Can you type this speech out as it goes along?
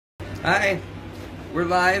Hi, we're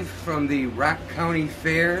live from the Rock County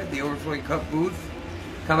Fair, the Overflowing Cup booth.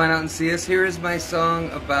 Come on out and see us. Here is my song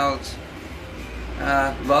about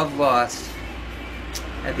love lost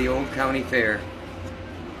at the Old County Fair.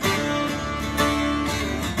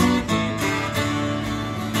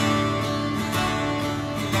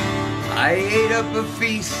 I ate up a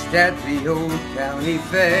feast at the Old County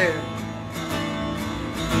Fair,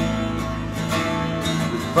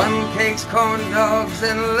 with fun cakes, corn dogs,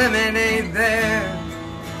 and lemonade there.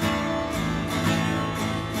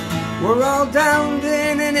 We're all downed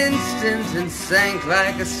in an instant and sank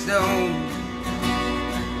like a stone.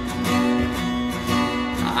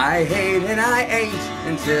 I ate and I ate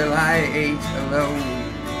until I ate alone.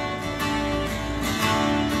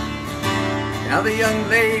 Now the young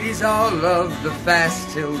ladies all love the fast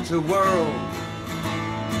tilt-a-whirl,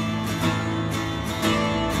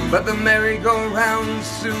 but the merry-go-round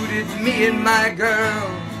suited me and my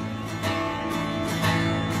girl.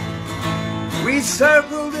 We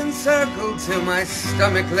circled and circled till my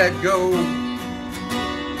stomach let go,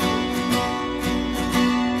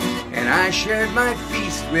 and I shared my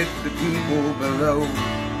feast with the people below.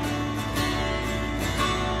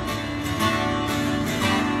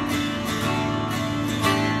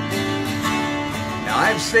 Now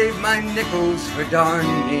I've saved my nickels for darn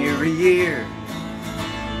near a year,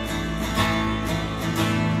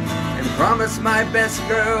 and promised my best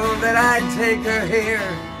girl that I'd take her here.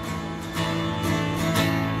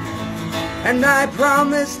 And I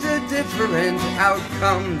promised a different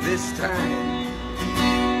outcome this time.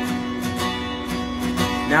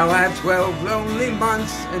 Now I've 12 lonely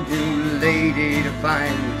months, a new lady to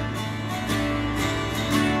find.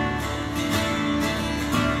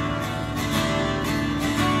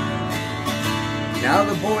 Now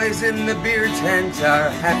the boys in the beer tent are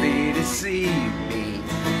happy to see me,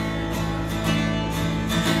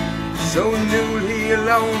 so newly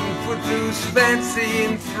alone, footloose, fancy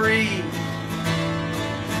and free.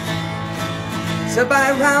 So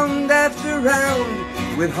by round after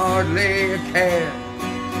round, with hardly a care.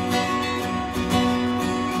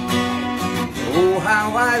 Oh,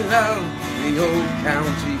 how I love the Old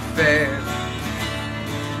County Fair.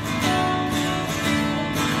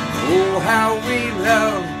 Oh, how we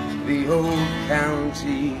love the Old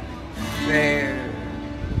County Fair.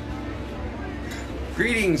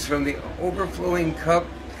 Greetings from the Overflowing Cup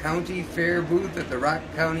County Fair booth at the Rock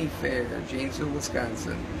County Fair, Janesville,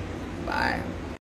 Wisconsin. Bye.